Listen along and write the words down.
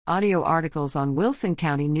Audio articles on Wilson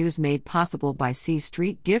County News made possible by C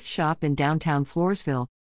Street Gift Shop in downtown Floresville.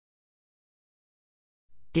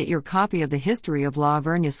 Get your copy of The History of La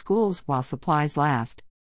Vernia Schools while supplies last.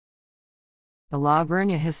 The La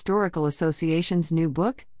Vernia Historical Association's new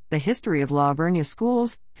book, The History of La Vernia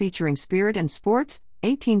Schools, featuring Spirit and Sports,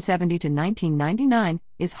 1870 to 1999,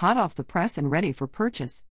 is hot off the press and ready for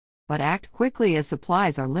purchase. But act quickly as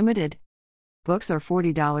supplies are limited. Books are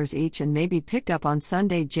 $40 each and may be picked up on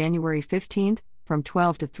Sunday, January 15th, from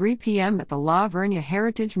 12 to 3 p.m. at the La Vernia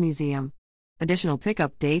Heritage Museum. Additional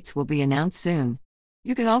pickup dates will be announced soon.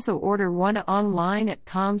 You can also order one online at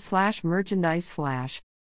com/merchandise/.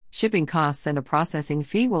 Shipping costs and a processing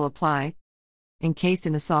fee will apply. Encased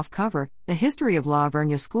in a soft cover, The History of La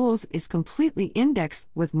Vernia Schools is completely indexed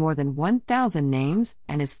with more than 1,000 names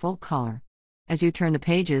and is full color. As you turn the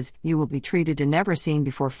pages, you will be treated to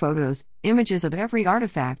never-seen-before photos, images of every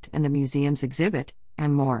artifact in the museum's exhibit,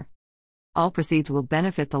 and more. All proceeds will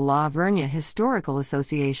benefit the La Vernia Historical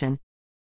Association,